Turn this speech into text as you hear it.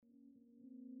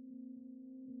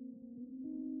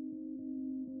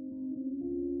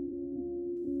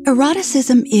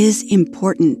Eroticism is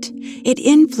important. It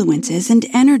influences and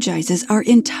energizes our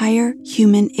entire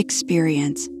human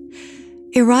experience.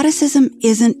 Eroticism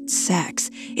isn't sex.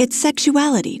 It's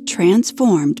sexuality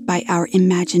transformed by our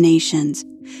imaginations.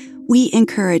 We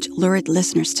encourage lurid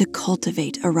listeners to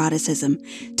cultivate eroticism,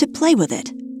 to play with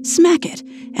it, smack it,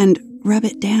 and rub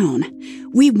it down.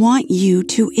 We want you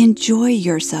to enjoy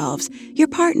yourselves, your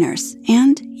partners,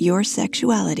 and your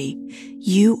sexuality.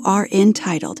 You are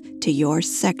entitled to your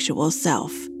sexual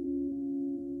self.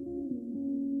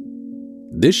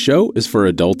 This show is for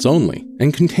adults only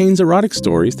and contains erotic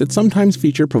stories that sometimes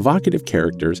feature provocative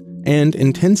characters and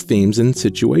intense themes and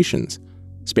situations,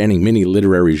 spanning many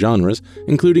literary genres,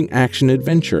 including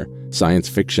action-adventure, science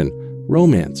fiction,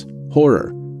 romance,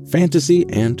 horror, fantasy,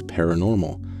 and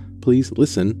paranormal. Please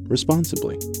listen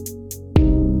responsibly.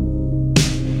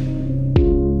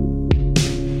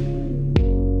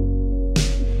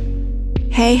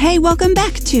 Hey, welcome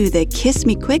back to the Kiss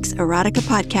Me Quicks Erotica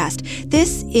podcast.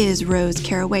 This is Rose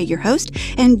Caraway, your host,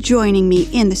 and joining me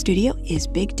in the studio is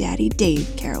Big Daddy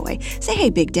Dave Caraway. Say hey,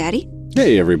 Big Daddy.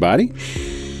 Hey, everybody.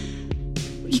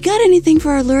 You got anything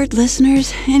for our lurid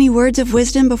listeners? Any words of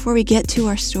wisdom before we get to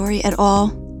our story at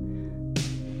all?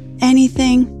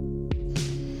 Anything?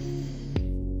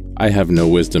 I have no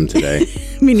wisdom today.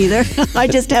 Me neither. I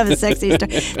just have a sexy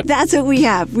story. That's what we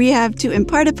have. We have to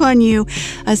impart upon you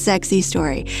a sexy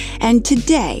story. And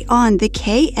today on the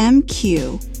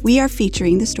KMQ, we are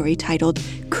featuring the story titled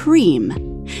Cream.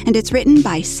 And it's written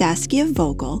by Saskia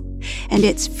Vogel. And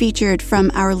it's featured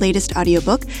from our latest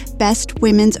audiobook, Best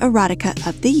Women's Erotica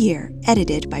of the Year,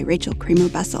 edited by Rachel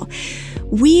Kramer-Bussell.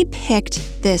 We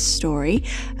picked this story.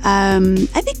 I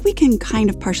think we can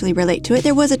kind of partially relate to it.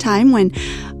 There was a time when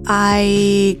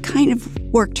I kind of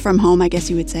worked from home, I guess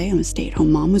you would say. I'm a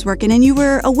stay-at-home mom, was working, and you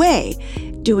were away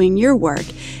doing your work.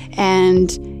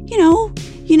 And,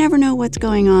 you never know what's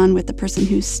going on with the person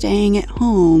who's staying at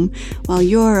home while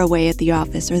you're away at the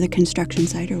office or the construction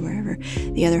site or wherever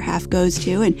the other half goes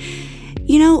to. And,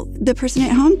 the person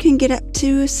at home can get up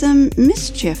to some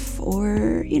mischief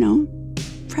or,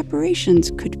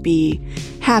 preparations could be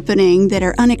happening that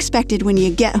are unexpected when you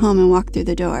get home and walk through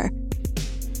the door.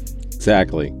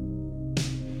 Exactly.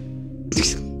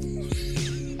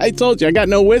 I told you, I got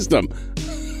no wisdom.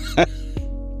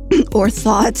 Or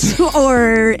thoughts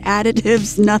or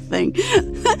additives, nothing.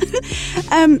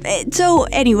 So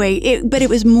anyway, but it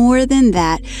was more than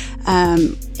that,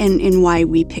 and why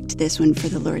we picked this one for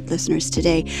the lurid listeners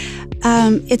today.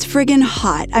 It's friggin'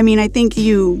 hot. I mean, I think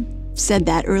you said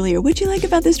that earlier. What'd you like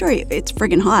about this story? It's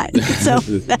friggin' hot. So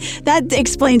that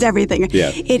explains everything.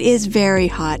 Yeah. It is very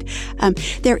hot.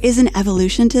 There is an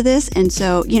evolution to this. And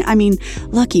so,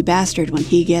 lucky bastard when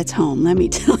he gets home, let me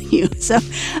tell you. So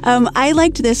I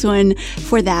liked this one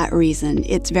for that reason.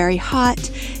 It's very hot.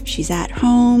 She's at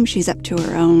home. She's up to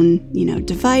her own,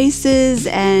 devices.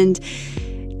 And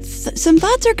some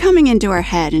thoughts are coming into her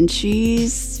head, and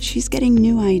she's getting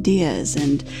new ideas,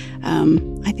 and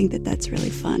I think that's really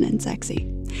fun and sexy.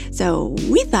 So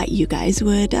we thought you guys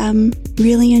would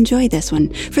really enjoy this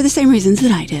one for the same reasons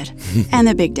that I did, and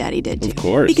the Big Daddy did too. Of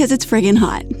course. Because it's friggin'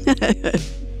 hot.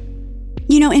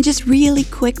 And just really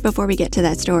quick before we get to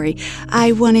that story,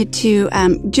 I wanted to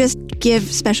just give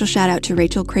special shout out to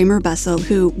Rachel Kramer-Bussell,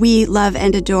 who we love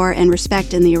and adore and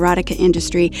respect in the erotica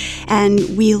industry.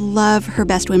 And we love her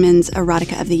Best Women's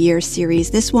Erotica of the Year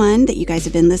series. This one that you guys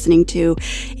have been listening to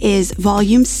is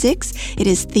Volume 6. It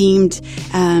is themed,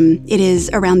 it is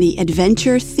around the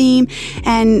adventure theme.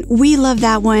 And we love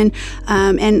that one.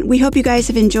 And we hope you guys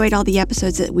have enjoyed all the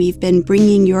episodes that we've been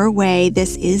bringing your way.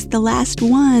 This is the last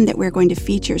one that we're going to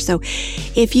feature. So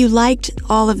if you liked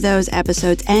all of those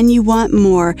episodes and you want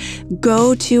more,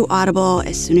 go to Audible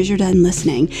as soon as you're done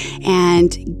listening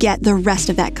and get the rest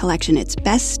of that collection. It's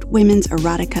Best Women's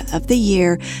Erotica of the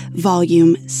Year,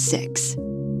 Volume 6.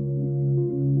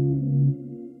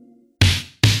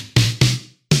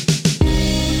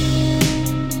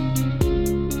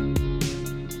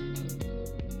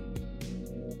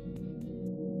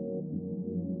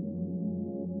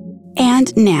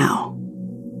 And now,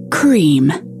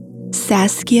 Cream,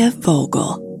 Saskia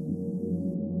Vogel.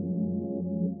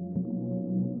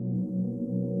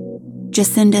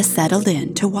 Jacinda settled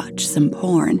in to watch some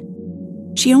porn.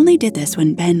 She only did this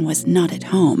when Ben was not at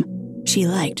home. She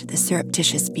liked the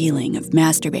surreptitious feeling of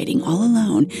masturbating all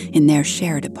alone in their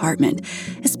shared apartment,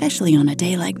 especially on a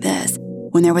day like this,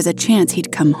 when there was a chance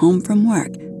he'd come home from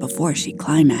work before she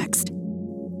climaxed.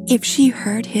 If she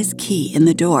heard his key in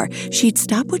the door, she'd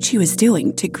stop what she was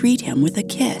doing to greet him with a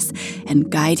kiss and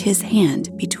guide his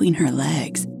hand between her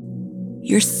legs.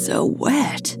 "You're so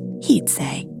wet," he'd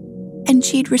say. and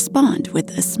she'd respond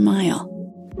with a smile.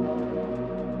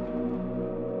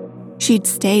 She'd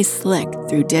stay slick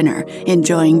through dinner,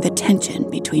 enjoying the tension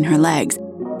between her legs.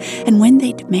 And when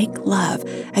they'd make love,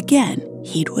 again,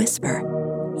 he'd whisper,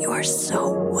 "You're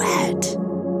so wet."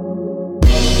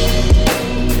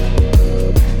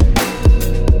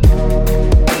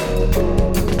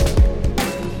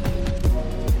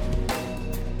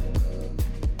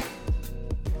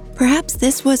 Perhaps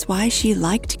this was why she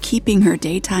liked keeping her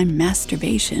daytime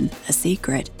masturbation a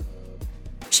secret.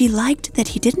 She liked that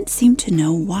he didn't seem to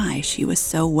know why she was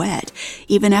so wet,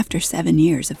 even after 7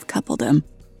 years of coupledom,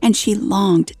 and she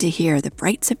longed to hear the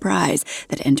bright surprise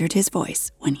that entered his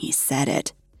voice when he said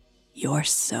it. "You're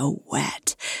so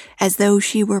wet," as though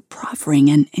she were proffering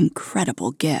an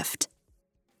incredible gift.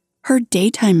 Her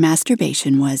daytime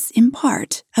masturbation was, in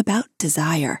part, about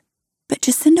desire. But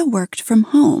Jacinda worked from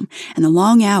home, and the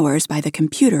long hours by the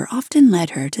computer often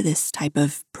led her to this type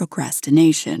of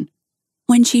procrastination.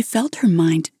 When she felt her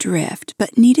mind drift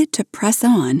but needed to press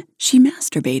on, she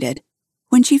masturbated.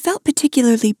 When she felt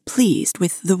particularly pleased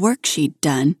with the work she'd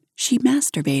done, she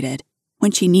masturbated.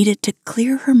 When she needed to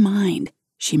clear her mind,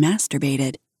 she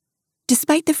masturbated.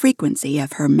 Despite the frequency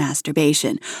of her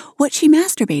masturbation, what she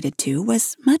masturbated to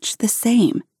was much the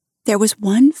same. There was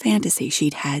one fantasy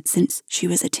she'd had since she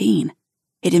was a teen.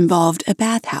 It involved a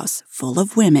bathhouse full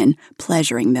of women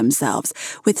pleasuring themselves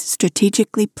with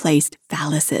strategically placed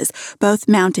phalluses, both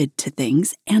mounted to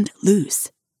things and loose.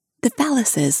 The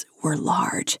phalluses were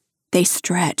large. They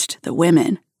stretched the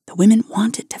women. The women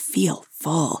wanted to feel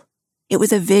full. It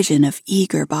was a vision of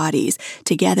eager bodies,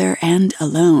 together and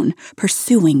alone,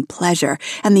 pursuing pleasure,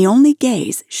 and the only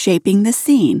gaze shaping the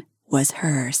scene was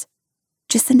hers.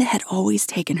 Jacinda had always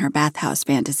taken her bathhouse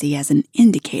fantasy as an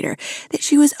indicator that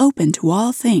she was open to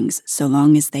all things so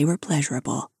long as they were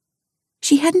pleasurable.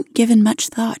 She hadn't given much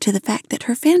thought to the fact that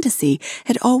her fantasy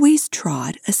had always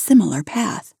trod a similar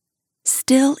path.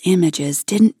 Still images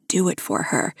didn't do it for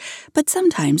her, but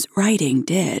sometimes writing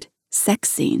did. Sex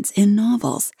scenes in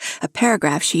novels, a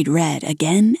paragraph she'd read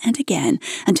again and again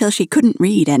until she couldn't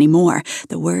read anymore.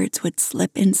 The words would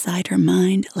slip inside her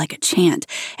mind like a chant,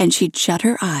 and she'd shut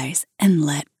her eyes and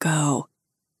let go.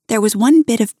 There was one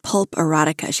bit of pulp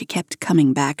erotica she kept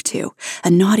coming back to,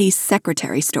 a naughty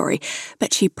secretary story,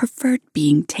 but she preferred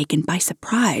being taken by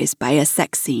surprise by a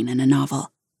sex scene in a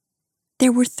novel.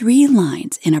 There were 3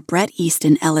 lines in a Bret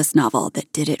Easton Ellis novel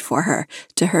that did it for her,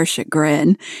 to her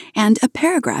chagrin, and a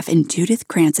paragraph in Judith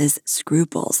Krantz's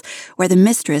Scruples, where the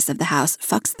mistress of the house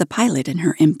fucks the pilot in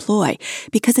her employ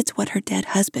because it's what her dead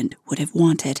husband would have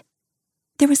wanted.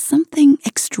 There was something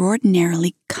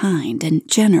extraordinarily kind and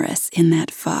generous in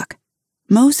that fuck.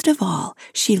 Most of all,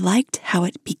 she liked how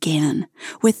it began,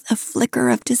 with a flicker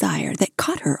of desire that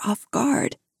caught her off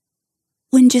guard.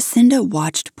 When Jacinda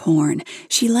watched porn,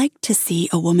 she liked to see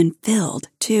a woman filled,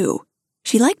 too.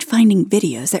 She liked finding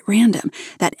videos at random,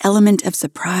 that element of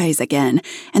surprise again,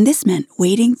 and this meant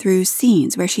wading through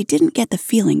scenes where she didn't get the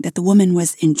feeling that the woman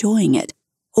was enjoying it,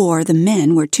 or the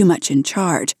men were too much in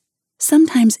charge.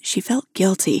 Sometimes she felt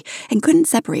guilty and couldn't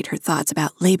separate her thoughts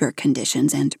about labor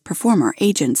conditions and performer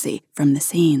agency from the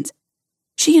scenes.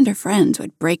 She and her friends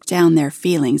would break down their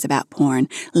feelings about porn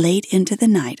late into the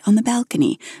night on the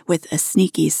balcony with a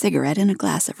sneaky cigarette and a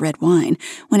glass of red wine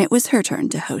when it was her turn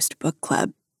to host book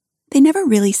club. They never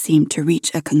really seemed to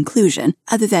reach a conclusion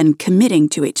other than committing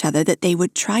to each other that they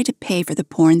would try to pay for the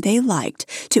porn they liked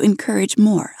to encourage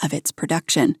more of its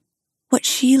production. What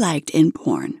she liked in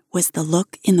porn was the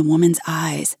look in the woman's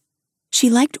eyes. She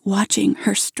liked watching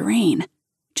her strain.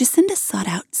 Jacinda sought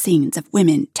out scenes of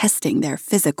women testing their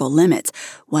physical limits,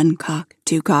 1 cock,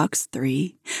 2 cocks,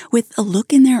 3, with a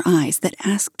look in their eyes that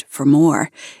asked for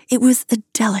more. It was a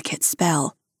delicate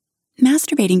spell.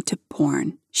 Masturbating to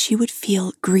porn, she would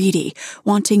feel greedy,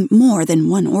 wanting more than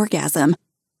 1 orgasm.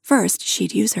 First,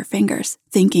 she'd use her fingers,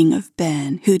 thinking of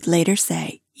Ben, who'd later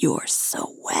say, "You're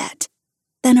so wet."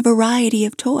 Then a variety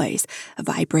of toys, a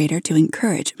vibrator to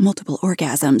encourage multiple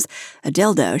orgasms, a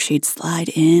dildo she'd slide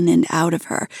in and out of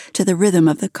her to the rhythm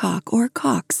of the cock or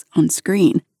cocks on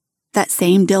screen. That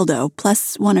same dildo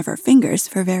plus 1 of her fingers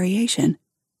for variation.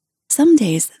 Some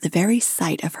days, the very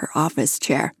sight of her office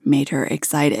chair made her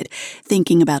excited,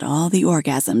 thinking about all the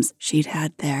orgasms she'd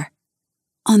had there.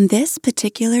 On this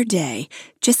particular day,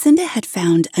 Jacinda had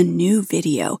found a new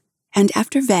video, and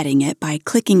after vetting it by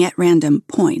clicking at random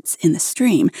points in the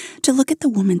stream to look at the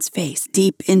woman's face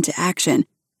deep into action,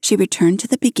 she returned to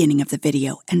the beginning of the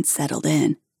video and settled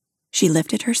in. She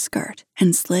lifted her skirt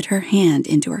and slid her hand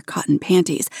into her cotton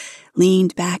panties,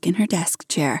 leaned back in her desk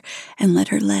chair, and let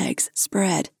her legs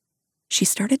spread. She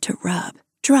started to rub,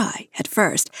 Dry at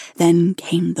first, then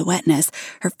came the wetness,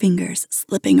 her fingers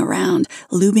slipping around,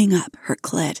 lubing up her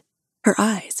clit. Her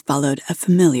eyes followed a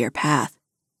familiar path.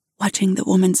 Watching the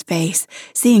woman's face,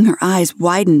 seeing her eyes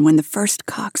widen when the first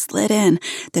cock slid in,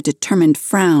 the determined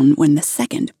frown when the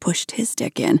second pushed his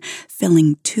dick in,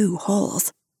 filling 2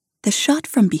 holes. The shot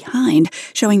from behind,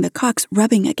 showing the cocks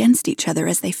rubbing against each other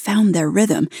as they found their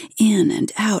rhythm, in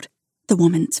and out. The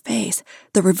woman's face,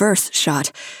 the reverse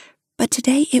shot. But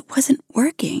today it wasn't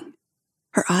working.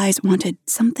 Her eyes wanted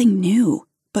something new.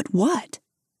 But what?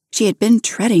 She had been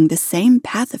treading the same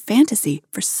path of fantasy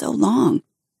for so long.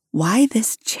 Why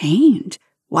this change?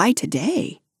 Why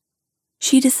today?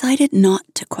 She decided not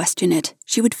to question it.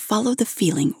 She would follow the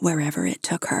feeling wherever it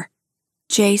took her.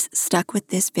 Jace stuck with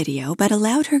this video but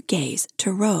allowed her gaze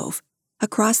to rove.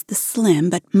 Across the slim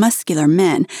but muscular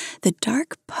men, the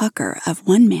dark pucker of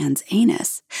one man's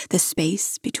anus, the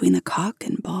space between the cock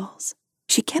and balls.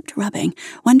 She kept rubbing,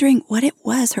 wondering what it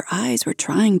was her eyes were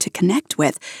trying to connect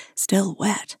with, still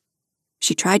wet.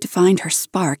 She tried to find her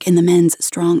spark in the men's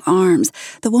strong arms,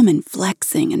 the woman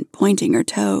flexing and pointing her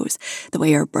toes, the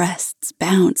way her breasts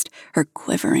bounced, her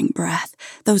quivering breath,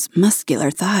 those muscular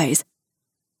thighs.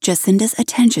 Jacinda's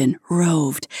attention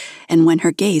roved, and when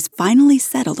her gaze finally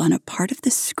settled on a part of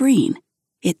the screen,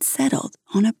 it settled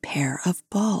on a pair of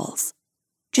balls.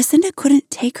 Jacinda couldn't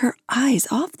take her eyes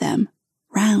off them.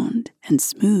 Round and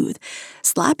smooth,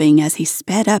 slapping as he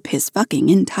sped up his fucking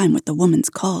in time with the woman's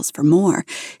calls for more,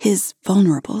 his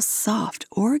vulnerable, soft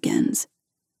organs.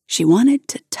 She wanted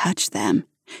to touch them.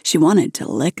 She wanted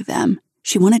to lick them.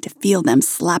 She wanted to feel them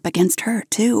slap against her,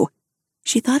 too.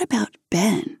 She thought about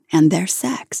Ben and their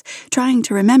sex, trying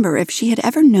to remember if she had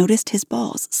ever noticed his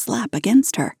balls slap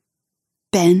against her.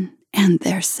 Ben and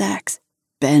their sex.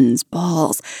 Ben's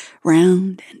balls,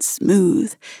 round and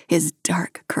smooth, his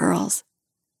dark curls.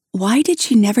 Why did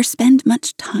she never spend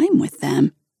much time with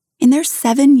them? In their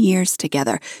 7 years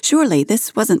together, surely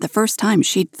this wasn't the first time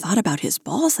she'd thought about his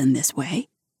balls in this way.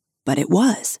 But it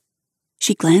was.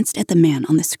 She glanced at the man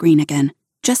on the screen again,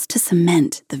 just to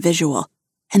cement the visual,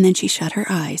 and then she shut her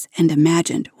eyes and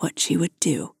imagined what she would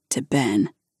do to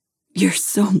Ben. "You're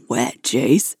so wet,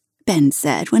 Jace," Ben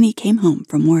said when he came home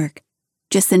from work.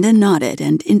 Jacinda nodded,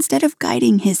 and instead of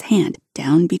guiding his hand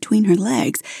down between her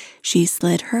legs, she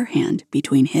slid her hand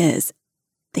between his,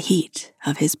 the heat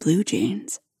of his blue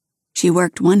jeans. She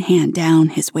worked one hand down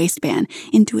his waistband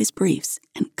into his briefs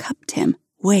and cupped him,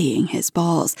 weighing his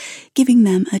balls, giving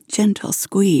them a gentle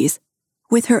squeeze.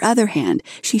 With her other hand,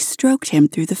 she stroked him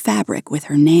through the fabric with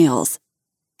her nails.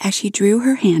 As she drew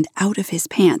her hand out of his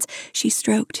pants, she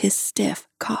stroked his stiff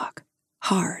cock,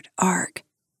 hard arc.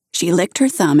 She licked her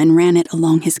thumb and ran it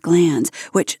along his glands,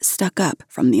 which stuck up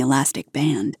from the elastic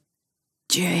band.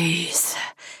 "Jace,"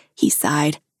 he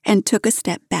sighed, and took a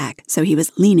step back so he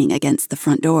was leaning against the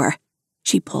front door.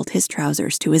 She pulled his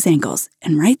trousers to his ankles,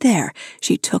 and right there,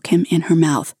 she took him in her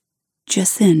mouth.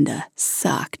 Jacinda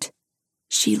sucked.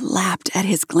 She lapped at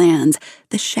his glands,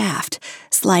 the shaft,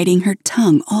 sliding her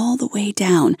tongue all the way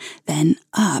down, then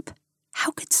up.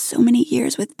 How could so many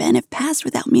years with Ben have passed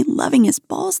without me loving his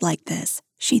balls like this?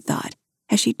 She thought,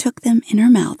 as she took them in her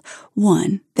mouth,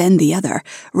 one, then the other,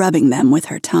 rubbing them with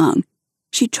her tongue.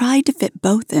 She tried to fit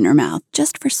both in her mouth,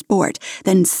 just for sport,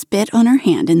 then spit on her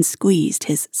hand and squeezed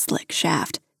his slick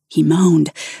shaft. He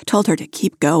moaned, told her to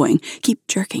keep going, keep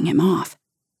jerking him off.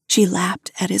 She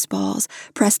lapped at his balls,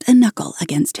 pressed a knuckle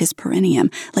against his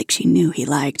perineum like she knew he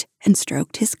liked, and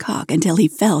stroked his cock until he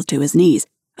fell to his knees.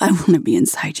 "I want to be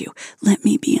inside you. Let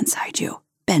me be inside you,"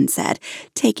 Ben said,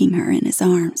 taking her in his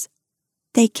arms.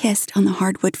 They kissed on the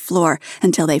hardwood floor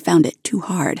until they found it too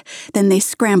hard. Then they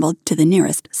scrambled to the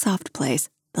nearest soft place,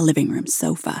 the living room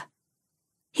sofa.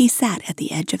 He sat at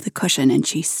the edge of the cushion and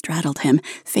she straddled him,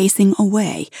 facing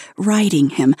away,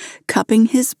 riding him, cupping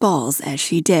his balls as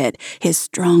she did, his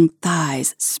strong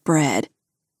thighs spread.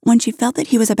 When she felt that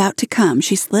he was about to come,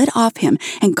 she slid off him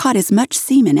and caught as much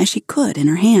semen as she could in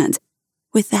her hands.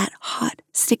 With that hot,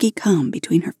 sticky cum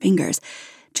between her fingers,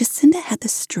 Jacinda had the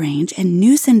strange and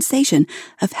new sensation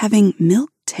of having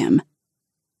milked him.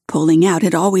 Pulling out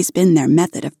had always been their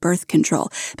method of birth control,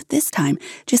 but this time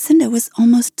Jacinda was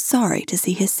almost sorry to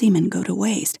see his semen go to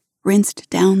waste, rinsed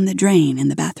down the drain in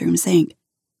the bathroom sink.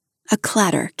 A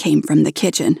clatter came from the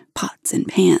kitchen, pots and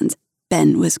pans.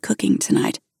 Ben was cooking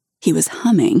tonight. He was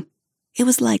humming. It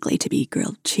was likely to be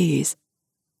grilled cheese.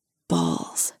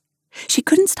 Balls. She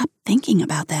couldn't stop thinking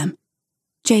about them.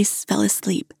 Jace fell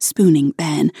asleep, spooning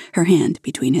Ben, her hand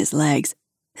between his legs.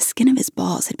 The skin of his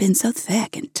balls had been so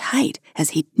thick and tight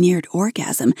as he neared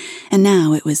orgasm, and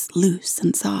now it was loose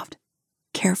and soft.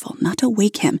 Careful not to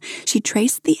wake him, she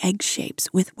traced the egg shapes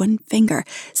with one finger,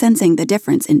 sensing the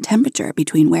difference in temperature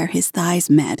between where his thighs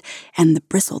met and the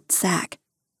bristled sack.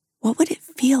 What would it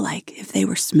feel like if they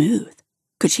were smooth?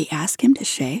 Could she ask him to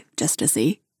shave just to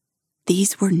see?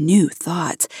 These were new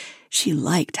thoughts. She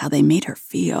liked how they made her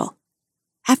feel.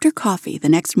 After coffee the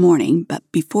next morning, but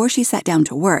before she sat down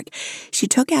to work, she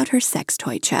took out her sex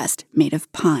toy chest, made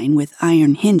of pine with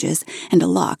iron hinges and a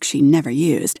lock she never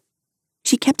used.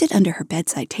 She kept it under her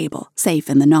bedside table, safe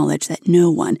in the knowledge that no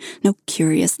one, no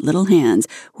curious little hands,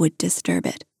 would disturb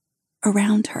it.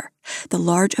 Around her, the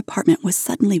large apartment was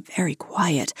suddenly very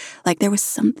quiet, like there was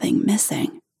something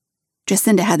missing.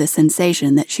 Jacinda had the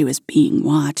sensation that she was being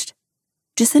watched.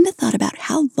 Jacinda thought about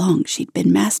how long she'd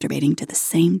been masturbating to the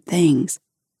same things.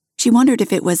 She wondered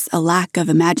if it was a lack of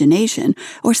imagination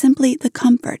or simply the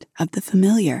comfort of the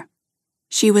familiar.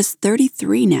 She was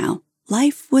 33 now.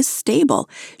 Life was stable.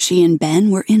 She and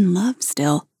Ben were in love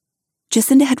still.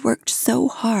 Jacinda had worked so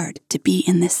hard to be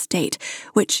in this state,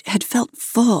 which had felt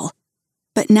full.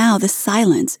 But now the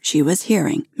silence she was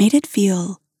hearing made it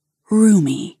feel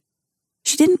roomy.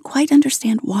 She didn't quite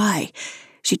understand why.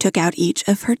 She took out each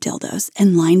of her dildos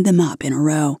and lined them up in a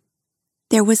row.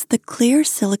 There was the clear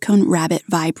silicone rabbit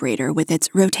vibrator with its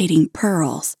rotating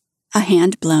pearls, a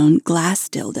hand-blown glass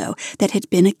dildo that had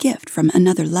been a gift from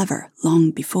another lover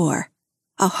long before,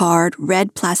 a hard,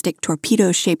 red plastic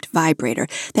torpedo-shaped vibrator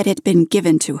that had been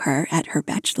given to her at her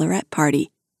bachelorette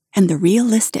party, and the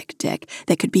realistic dick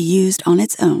that could be used on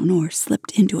its own or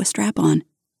slipped into a strap-on.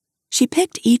 She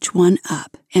picked each one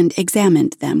up and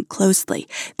examined them closely,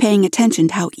 paying attention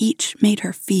to how each made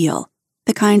her feel,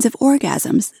 the kinds of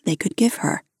orgasms they could give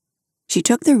her. She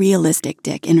took the realistic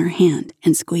dick in her hand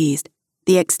and squeezed.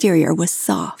 The exterior was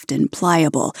soft and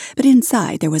pliable, but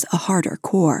inside there was a harder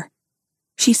core.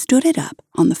 She stood it up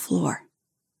on the floor.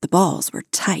 The balls were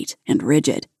tight and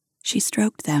rigid. She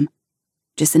stroked them.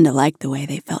 Jacinda liked the way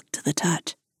they felt to the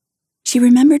touch. She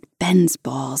remembered Ben's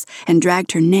balls and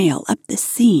dragged her nail up the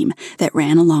seam that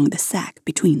ran along the sac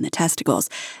between the testicles,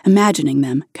 imagining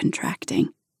them contracting.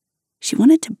 She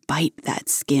wanted to bite that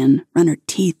skin, run her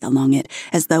teeth along it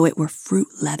as though it were fruit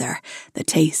leather, the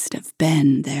taste of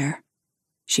Ben there.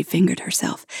 She fingered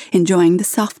herself, enjoying the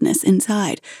softness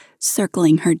inside,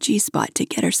 circling her G-spot to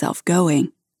get herself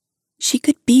going. She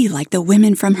could be like the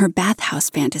women from her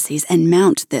bathhouse fantasies and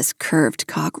mount this curved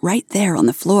cock right there on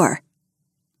the floor.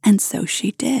 And so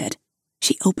she did.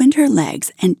 She opened her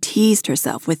legs and teased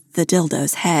herself with the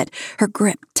dildo's head, her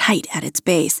grip tight at its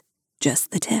base.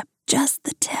 Just the tip, just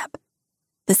the tip.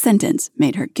 The sentence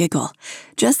made her giggle.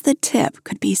 Just the tip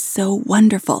could be so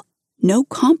wonderful. No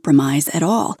compromise at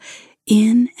all.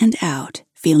 In and out,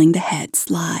 feeling the head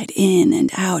slide in and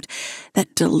out,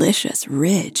 that delicious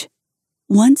ridge.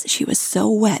 Once she was so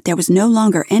wet there was no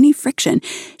longer any friction.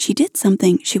 She did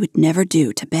something she would never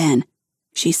do to Ben.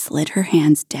 She slid her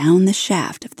hands down the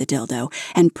shaft of the dildo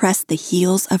and pressed the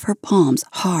heels of her palms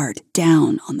hard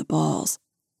down on the balls.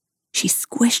 She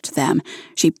squished them.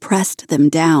 She pressed them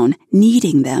down,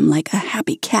 kneading them like a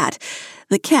happy cat,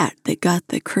 the cat that got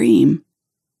the cream.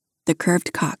 The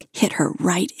curved cock hit her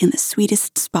right in the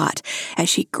sweetest spot as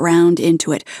she ground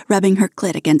into it, rubbing her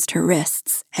clit against her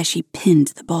wrists as she pinned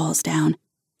the balls down.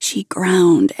 She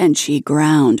ground and she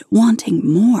ground, wanting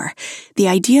more, the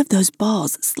idea of those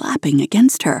balls slapping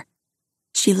against her.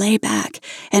 She lay back,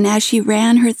 and as she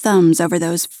ran her thumbs over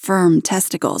those firm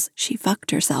testicles, she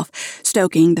fucked herself,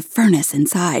 stoking the furnace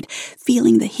inside,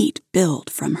 feeling the heat build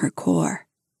from her core.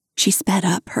 She sped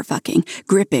up her fucking,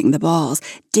 gripping the balls,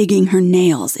 digging her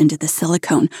nails into the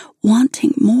silicone,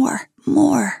 wanting more,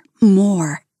 more,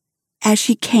 more. As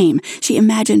she came, she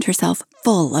imagined herself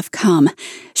full of cum.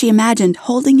 She imagined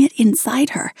holding it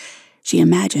inside her. She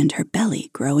imagined her belly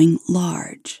growing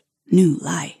large, new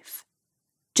life.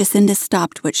 Jacinda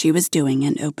stopped what she was doing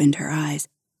and opened her eyes.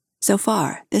 So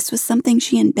far, this was something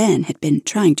she and Ben had been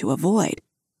trying to avoid.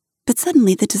 But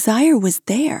suddenly the desire was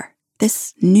there,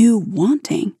 this new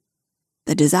wanting.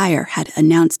 The desire had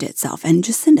announced itself, and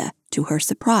Jacinda, to her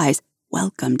surprise,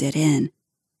 welcomed it in.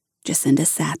 Jacinda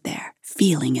sat there,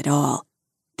 feeling it all.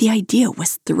 The idea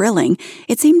was thrilling.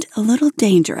 It seemed a little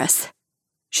dangerous.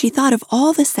 She thought of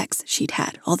all the sex she'd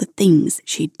had, all the things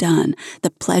she'd done, the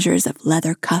pleasures of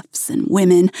leather cuffs and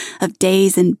women, of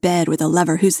days in bed with a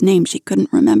lover whose name she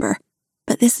couldn't remember.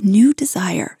 But this new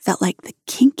desire felt like the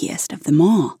kinkiest of them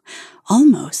all,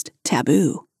 almost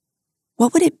taboo.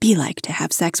 What would it be like to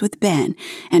have sex with Ben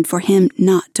and for him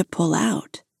not to pull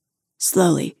out?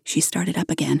 Slowly, she started up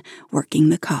again, working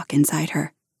the cock inside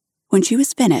her. When she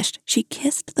was finished, she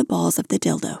kissed the balls of the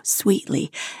dildo sweetly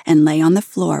and lay on the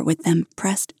floor with them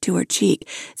pressed to her cheek,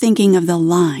 thinking of the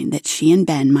line that she and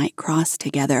Ben might cross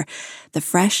together, the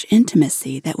fresh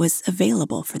intimacy that was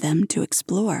available for them to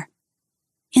explore.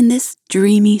 In this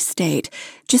dreamy state,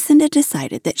 Jacinda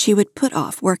decided that she would put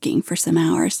off working for some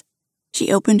hours.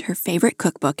 She opened her favorite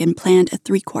cookbook and planned a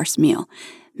 3-course meal,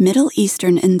 Middle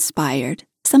Eastern-inspired,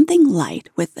 something light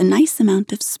with a nice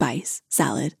amount of spice,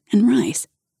 salad, and rice.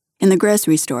 In the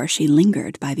grocery store, she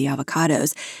lingered by the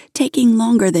avocados, taking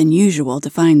longer than usual to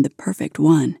find the perfect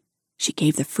one. She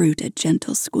gave the fruit a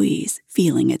gentle squeeze,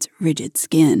 feeling its rigid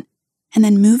skin, and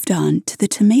then moved on to the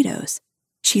tomatoes.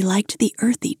 She liked the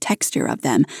earthy texture of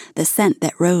them, the scent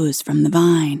that rose from the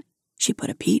vine. She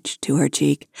put a peach to her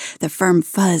cheek. The firm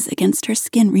fuzz against her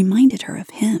skin reminded her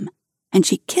of him, and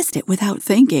she kissed it without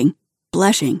thinking.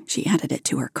 Blushing, she added it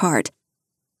to her cart.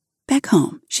 Back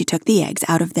home, she took the eggs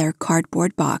out of their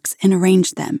cardboard box and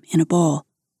arranged them in a bowl.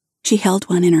 She held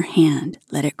one in her hand,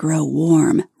 let it grow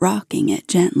warm, rocking it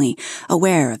gently,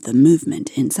 aware of the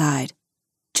movement inside.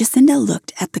 Jacinda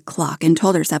looked at the clock and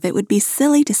told herself it would be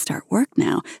silly to start work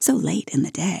now, so late in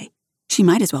the day. She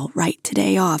might as well write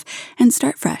today off and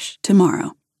start fresh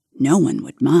tomorrow. No one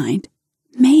would mind.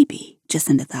 Maybe,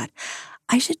 Jacinda thought,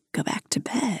 I should go back to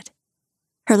bed.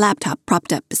 Her laptop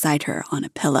propped up beside her on a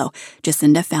pillow,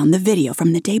 Jacinda found the video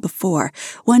from the day before,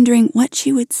 wondering what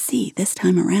she would see this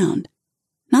time around.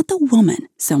 Not the woman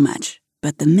so much,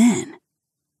 but the men.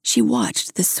 She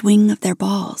watched the swing of their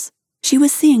balls. She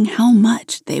was seeing how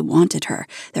much they wanted her.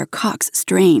 Their cocks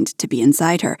strained to be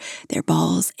inside her. Their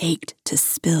balls ached to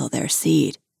spill their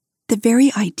seed. The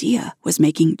very idea was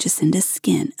making Jacinda's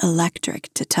skin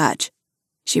electric to touch.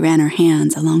 She ran her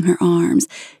hands along her arms.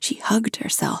 She hugged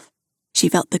herself. She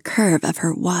felt the curve of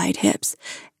her wide hips.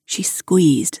 She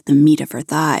squeezed the meat of her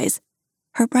thighs.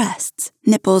 Her breasts,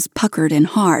 nipples puckered and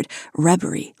hard,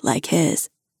 rubbery like his.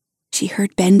 She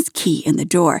heard Ben's key in the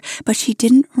door, but she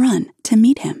didn't run to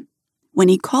meet him. When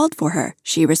he called for her,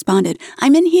 she responded,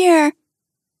 "I'm in here."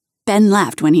 Ben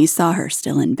laughed when he saw her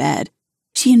still in bed.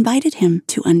 She invited him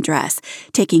to undress,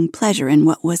 taking pleasure in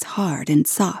what was hard and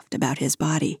soft about his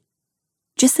body.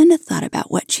 Jacinda thought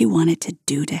about what she wanted to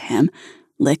do to him,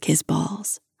 lick his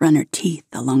balls, run her teeth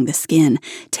along the skin,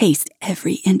 taste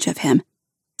every inch of him.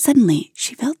 Suddenly,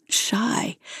 she felt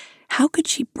shy. How could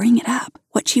she bring it up,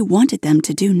 what she wanted them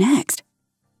to do next?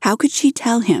 How could she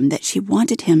tell him that she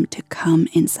wanted him to come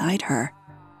inside her?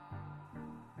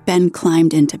 Ben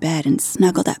climbed into bed and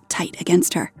snuggled up tight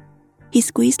against her. He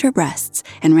squeezed her breasts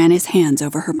and ran his hands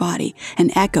over her body, an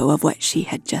echo of what she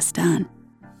had just done.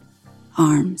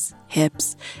 Arms,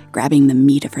 hips, grabbing the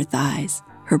meat of her thighs,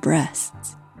 her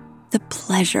breasts. The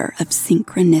pleasure of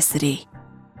synchronicity.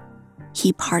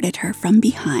 He parted her from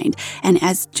behind, and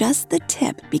as just the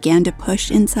tip began to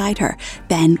push inside her,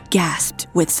 Ben gasped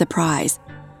with surprise.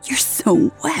 "You're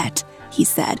so wet," he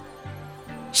said.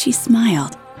 She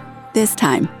smiled. This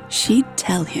time, she'd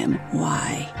tell him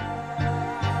why.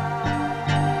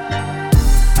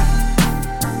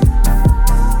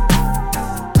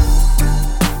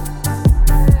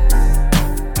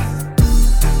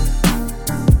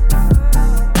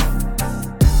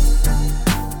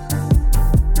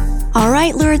 All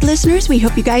right, lurid listeners, we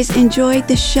hope you guys enjoyed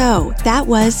the show. That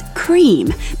was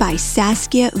Cream by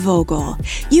Saskia Vogel.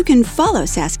 You can follow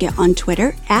Saskia on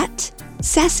Twitter at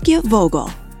Saskia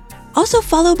Vogel. Also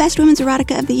follow Best Women's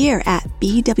Erotica of the Year at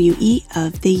BWE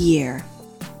of the Year.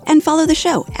 And follow the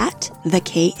show at the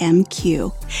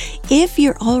KMQ. If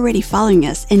you're already following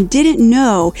us and didn't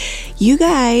know, you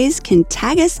guys can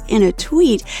tag us in a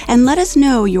tweet and let us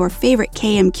know your favorite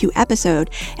KMQ episode,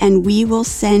 and we will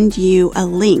send you a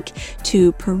link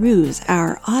to peruse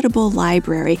our Audible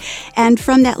library. And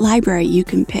from that library, you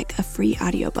can pick a free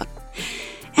audiobook.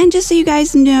 And just so you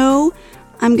guys know,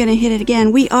 I'm going to hit it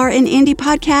again. We are an indie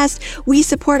podcast. We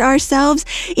support ourselves.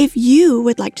 If you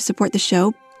would like to support the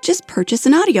show, just purchase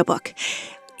an audiobook.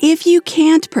 If you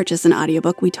can't purchase an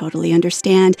audiobook, we totally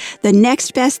understand. The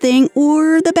next best thing,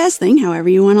 or the best thing, however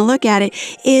you want to look at it,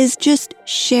 is just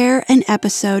share an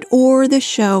episode or the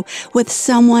show with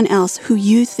someone else who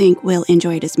you think will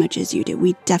enjoy it as much as you do.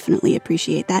 We definitely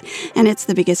appreciate that, and it's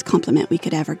the biggest compliment we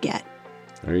could ever get.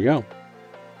 There you go.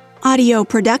 Audio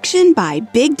production by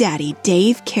Big Daddy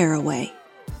Dave Caraway.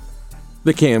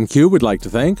 The KMQ would like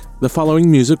to thank the following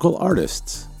musical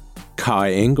artists: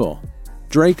 Kai Engel,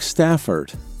 Drake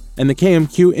Stafford, and the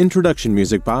KMQ introduction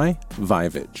music by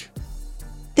Vivage.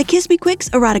 The Kiss Me Quicks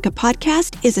Erotica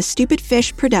Podcast is a Stupid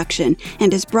Fish production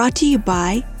and is brought to you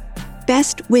by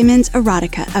Best Women's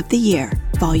Erotica of the Year,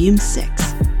 Volume 6.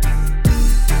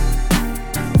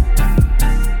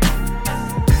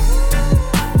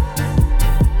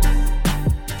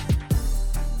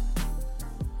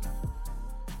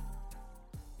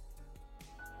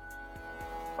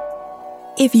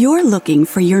 If you're looking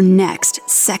for your next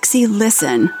sexy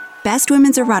listen, Best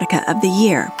Women's Erotica of the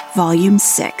Year, Volume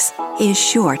 6, is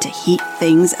sure to heat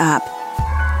things up.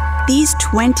 These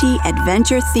 20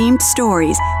 adventure-themed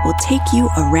stories will take you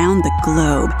around the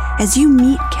globe as you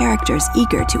meet characters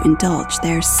eager to indulge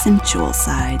their sensual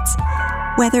sides.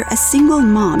 Whether a single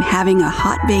mom having a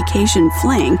hot vacation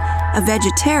fling, a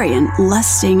vegetarian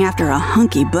lusting after a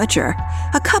hunky butcher,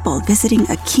 a couple visiting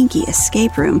a kinky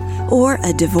escape room, or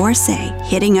a divorcee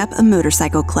hitting up a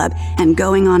motorcycle club and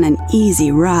going on an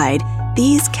easy ride,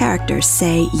 these characters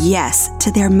say yes to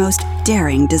their most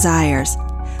daring desires.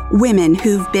 Women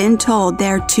who've been told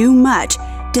they're too much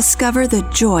discover the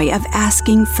joy of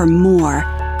asking for more,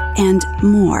 and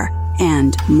more,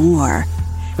 and more,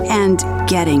 and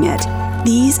getting it.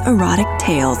 These erotic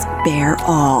tales bear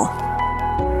all.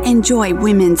 Enjoy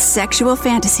women's sexual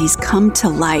fantasies come to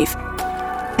life.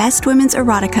 Best Women's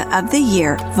Erotica of the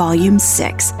Year, Volume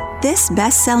 6. This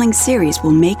best-selling series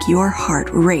will make your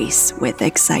heart race with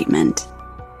excitement.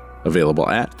 Available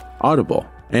at Audible,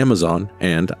 Amazon,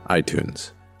 and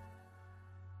iTunes.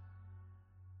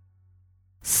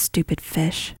 Stupid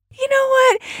fish. You know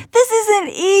what? This isn't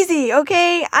easy,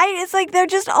 okay? It's like they're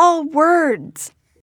just all words.